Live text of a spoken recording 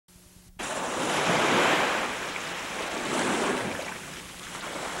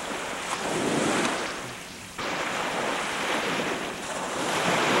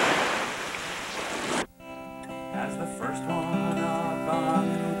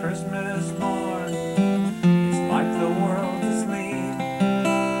Christmas morn. It's like the world's asleep.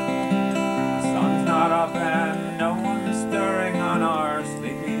 The sun's not up and no one's stirring on our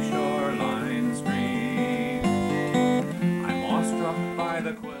sleepy shoreline stream. I'm awestruck by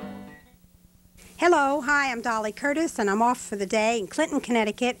the quilt. Hello, hi, I'm Dolly Curtis, and I'm off for the day in Clinton,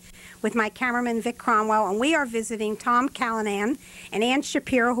 Connecticut with my cameraman, Vic Cromwell, and we are visiting Tom Callinan and Ann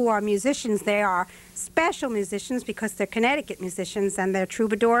Shapiro, who are musicians. They are special musicians because they're Connecticut musicians, and they're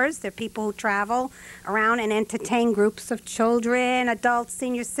troubadours. They're people who travel around and entertain groups of children, adults,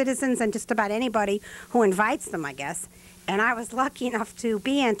 senior citizens, and just about anybody who invites them, I guess. And I was lucky enough to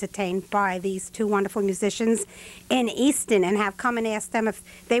be entertained by these two wonderful musicians in Easton and have come and asked them if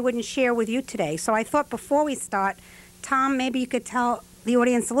they wouldn't share with you today. So I thought before we start, Tom, maybe you could tell the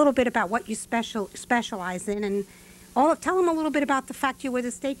audience a little bit about what you specialize in, and tell them a little bit about the fact you were the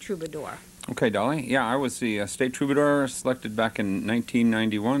state troubadour. Okay, Dolly. Yeah, I was the state troubadour selected back in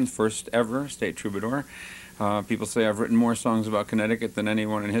 1991, first ever state troubadour. People say I've written more songs about Connecticut than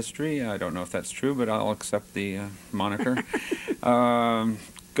anyone in history. I don't know if that's true, but I'll accept the moniker. Going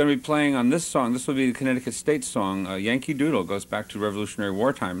to be playing on this song. This will be the Connecticut state song. Yankee Doodle goes back to Revolutionary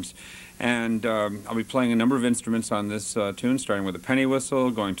War times. And I'll be playing a number of instruments on this tune, starting with a penny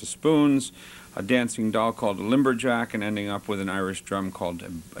whistle, going to spoons, a dancing doll called a limberjack, and ending up with an Irish drum called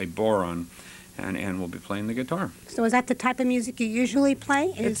a boron. And Ann will be playing the guitar. So is that the type of music you usually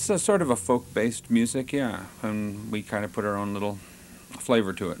play? It's a sort of a folk-based music, yeah. And we kind of put our own little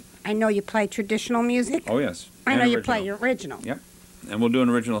flavor to it. I know you play traditional music. Oh, yes. I know you play original. Yep. And we'll do an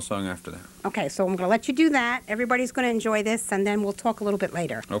original song after that. Okay, so I'm going to let you do that. Everybody's going to enjoy this, and then we'll talk a little bit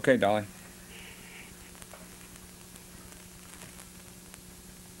later. Okay, Dolly.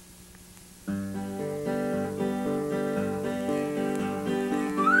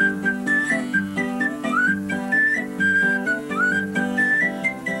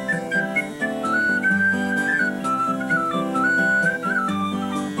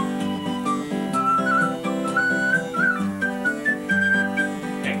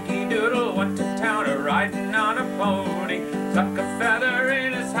 Riding on a pony, stuck a feather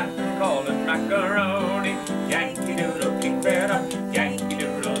in his hat and called it macaroni. Yankee Doodle, keep it up, Yankee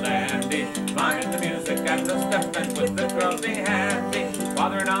Doodle dandy. Mind the music and the step, and with the girls be handy.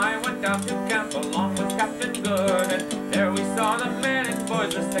 Father and I went down to camp along with Captain Good, and there we saw the men and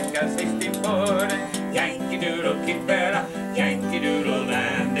boys as thick as hasty pudding. Yankee Doodle, keep it up, Yankee Doodle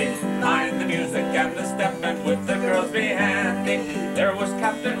dandy. Mind the music and the step, and with the girls be handy. There was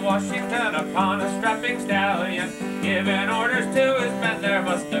Captain Washington upon a strapping stallion, giving orders to his men. There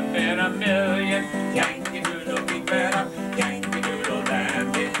must have been a million. Yankee Doodle, keep it up, Yankee Doodle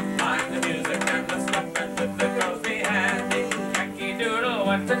dandy. Mind the music and the step, and with the girls be handy. Yankee Doodle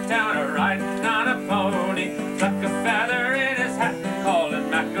went to town a-riding on a pony, stuck a feather in his hat and called it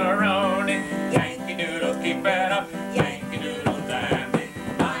macaroni. Yankee Doodle, keep it up, Yankee Doodle dandy.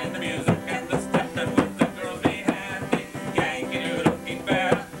 Mind the music and the step, and with the girls be handy. Yankee Doodle, keep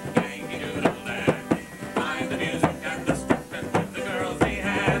it up, Yankee Doodle dandy. Mind the music and the step, and with the girls be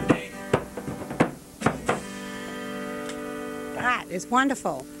handy. That is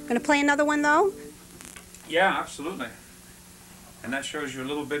wonderful. Going to play another one, though? Yeah, absolutely. And that shows you a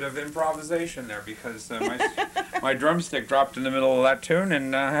little bit of improvisation there, because my drumstick dropped in the middle of that tune,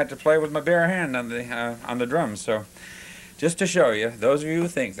 and I had to play with my bare hand on the drums. So, just to show you, those of you who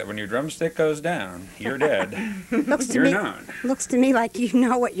think that when your drumstick goes down, you're dead, you're not. Looks to me like you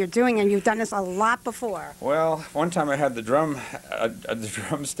know what you're doing, and you've done this a lot before. Well, one time I had the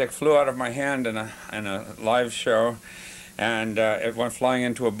drumstick flew out of my hand in a live show, and it went flying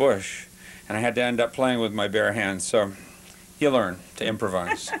into a bush, and I had to end up playing with my bare hands. So. You learn to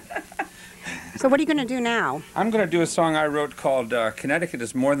improvise. So what are you going to do now? I'm going to do a song I wrote called Connecticut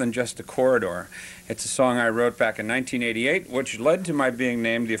is More Than Just a Corridor. It's a song I wrote back in 1988, which led to my being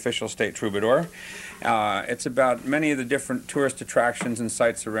named the official state troubadour. It's about many of the different tourist attractions and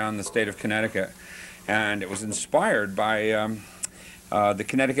sites around the state of Connecticut. And it was inspired by the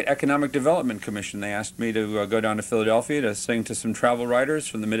Connecticut Economic Development Commission. They asked me to go down to Philadelphia to sing to some travel writers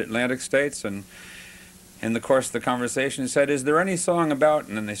from the mid-Atlantic states, and in the course of the conversation said, "Is there any song about?"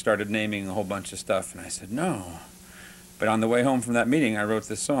 And then they started naming a whole bunch of stuff, and I said, "No." But on the way home from that meeting, I wrote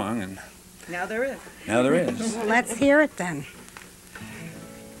this song, and now there is. Now there is. Well, let's hear it then.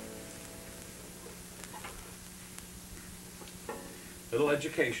 Little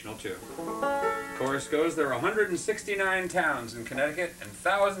educational, too. Chorus goes, there are 169 towns in Connecticut and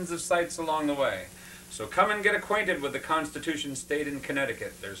thousands of sites along the way. So come and get acquainted with the Constitution State in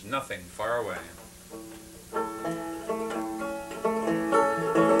Connecticut. There's nothing far away.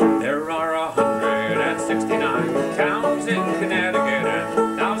 There are 169 towns in Connecticut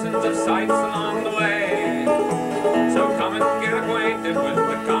and thousands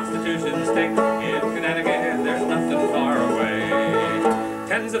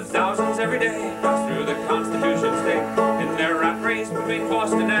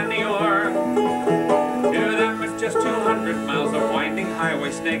Boston and New York. To them it's just 200 miles of winding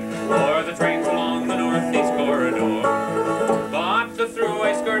highway snake, or the trains along the Northeast Corridor. But the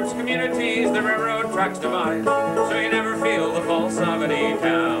thruway skirts communities the railroad tracks divide, so you never feel the pulse of any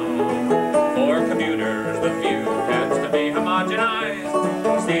town. For commuters, the view tends to be homogenized.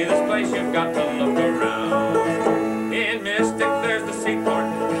 To see this place, you've got to look around. In Mystic, there's the seaport,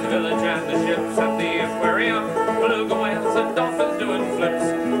 the village and the ships, at the aquarium, beluga whales and dolphins doing flips,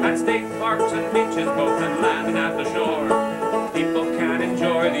 at state parks and beaches, both inland and at the shore. People can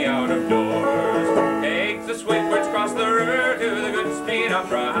enjoy the out of doors. Take the swingboards across the river to the Goodspeed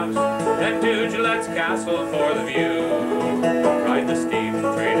Opera House, then to Gillette's Castle for the view. Ride the steam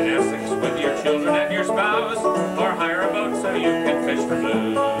train in Essex with your children and your spouse, or hire a boat so you can fish for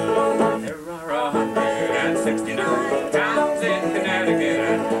blues. There are 169 towns in Connecticut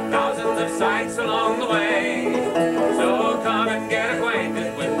and thousands of sights along the way. So come and get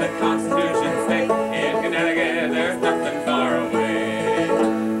acquainted with the Constitution State. In Connecticut, there's nothing far away.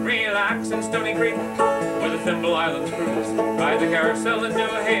 Relax in Stony Creek with the Thimble Islands cruise. Ride the carousel in New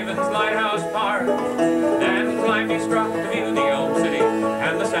Haven's Lighthouse Park. Then climb East Rock to view the Elm City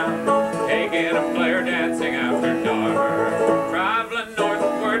and the Sound. Take in a player dancing after dark. Traveling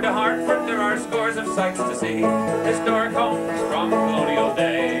northward to Hartford, there are scores of sights to see. Historic homes from colonial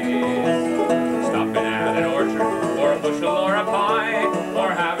days. Stopping at an orchard for a bushel or a pie,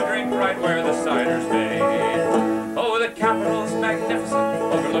 or have a drink right where the cider's made. Oh, the Capitol's magnificent,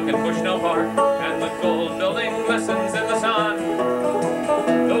 overlooking Bushnell Park, and the gold building glistens in the sun.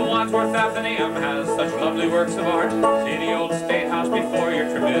 The Wadsworth Athenaeum has such lovely works of art. See the old State House before your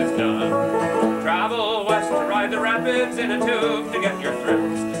trip is done. Travel west to ride the rapids in a tube to get your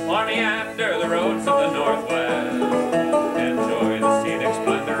thrills, or meander the roads of the Northwest. Enjoy the scenic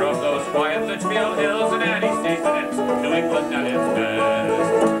splendor of those quiet Litchfield hills and any season it's New England at its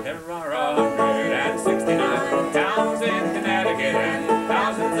best. There are 169 towns in Connecticut and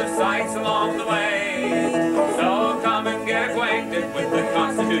thousands of sights along the way. So come and get acquainted with the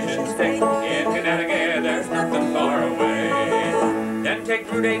Constitution State. In Connecticut, there's nothing far away. Then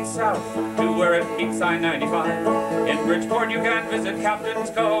take Route 8 south to where it meets I-95. In Bridgeport, you can visit Captain's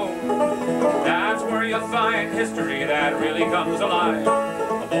Cove. That's where you'll find history that really comes alive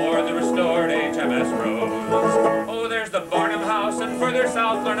aboard the restored HMS Rose. Oh, there's the Barnum House, and further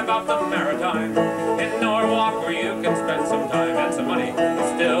south, learn about the Maritime. In Norwalk, where you can spend some time and some money,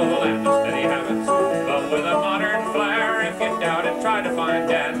 it's still the land of steady habits, but with a modern flair. If you doubt it, try to find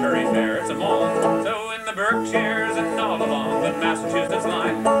Danbury Fair. It's a mall. So in the Berkshires and all along the Massachusetts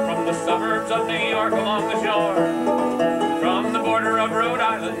line, from the suburbs of New York along the shore, from the border of Rhode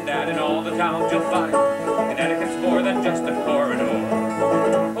Island and in all the towns you'll find, Connecticut's more than just a corridor.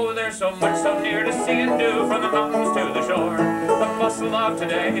 Oh, there's so much so near to see and do, from the mountains to the shore. The bustle of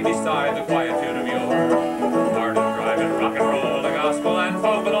today beside the quietude of yore. Hard and driving, rock and roll, the gospel and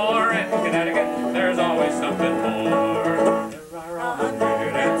folklore. In Connecticut, there's always something more. There are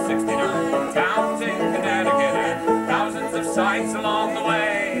 169 towns in Connecticut and thousands of sights along the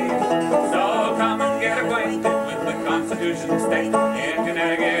way. So come and get acquainted with the Constitution State. In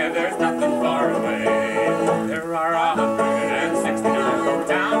Connecticut, there's nothing far away. There are 169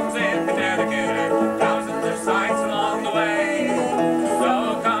 towns in Connecticut and thousands of sights along the way.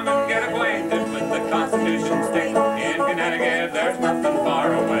 So come and get acquainted with the Constitution State. In Connecticut, there's nothing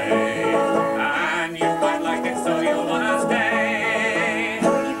far away. And you might like it, so you'll want to stay.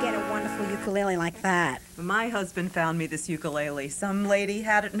 How do you get a wonderful ukulele like that? My husband found me this ukulele. Some lady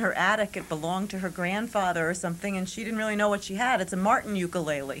had it in her attic. It belonged to her grandfather or something, and she didn't really know what she had. It's a Martin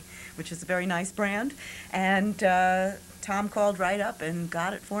ukulele, which is a very nice brand. And Tom called right up and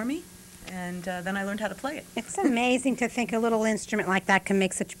got it for me, and then I learned how to play it. It's amazing to think a little instrument like that can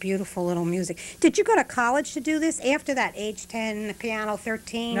make such beautiful little music. Did you go to college to do this after that, age 10, piano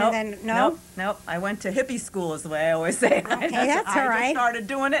 13? Nope, And then, no? Nope. I went to hippie school, is the way I always say it. Okay, that's all I right. just started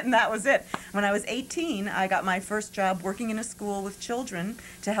doing it, and that was it. When I was 18, I got my first job working in a school with children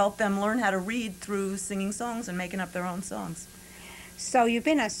to help them learn how to read through singing songs and making up their own songs. So you've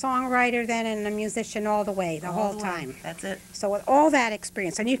been a songwriter then and a musician all the way, the whole time. That's it. So with all that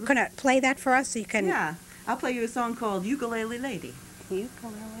experience, and you're going to play that for us so you can... Yeah. I'll play you a song called Ukulele Lady.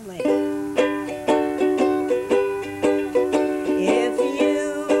 Ukulele Lady. If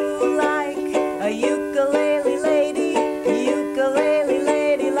you like a ukulele lady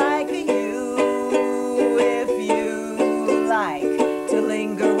like you. If you like to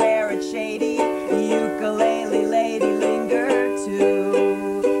linger where it's shady, ukulele lady linger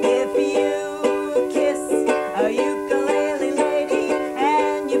too. If you kiss a ukulele lady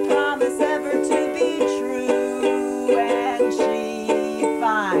and you promise ever to be true, and she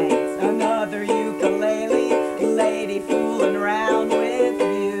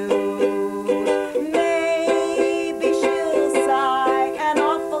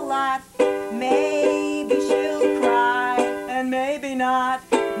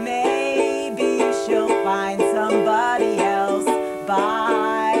maybe she'll find somebody else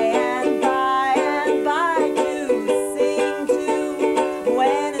by and by and by to sing to.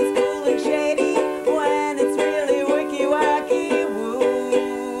 When it's cool and shady, when it's really wicky wacky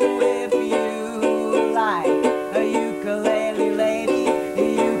woo. If you like a ukulele lady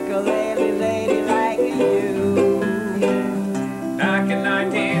like you. Back in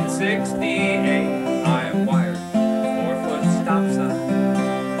 1968, I acquired a 4-foot stop sign.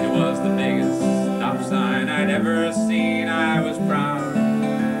 It was the biggest stop sign I'd ever seen. I was proud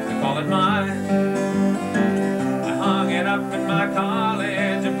to call it mine. I hung it up in my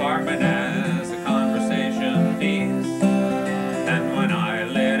college apartment as a conversation piece. And when I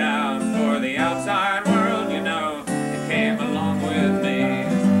lit out for the outside world, you know, it came along with me.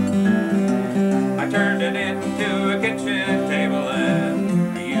 I turned it into a kitchen table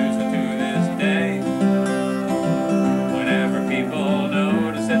and I use it to this day. Whenever people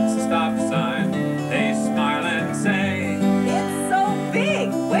notice it's a stop sign, they smile and say, It's so big,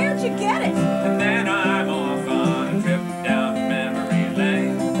 where'd you get it? and then I'm off on a trip down memory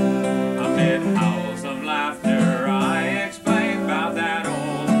lane. Amid howls of laughter, I explain about that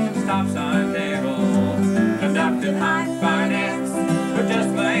old stop sign table. Conducted high finance with just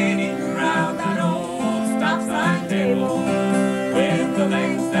ladies around that old stop sign table. With the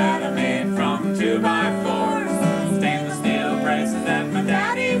legs that are made from 2x4s, stainless steel braces that my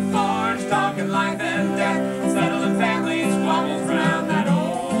daddy forged. Talking life and death, settling family squabbles around that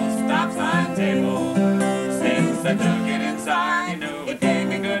old stop sign table. Since I took it inside, you know it gave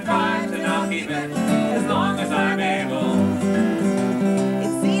me good vibes, and I'll keep it as long as I'm able.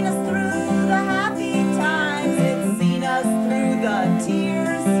 It's seen us through the happy times, it's seen us through the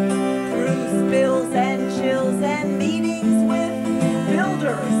tears, through spills and chills and meetings with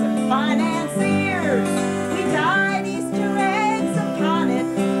builders and financiers. We tied Easter eggs upon it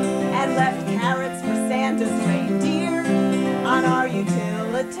and left carrots for Santa's reindeer on our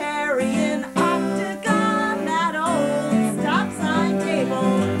utilitarian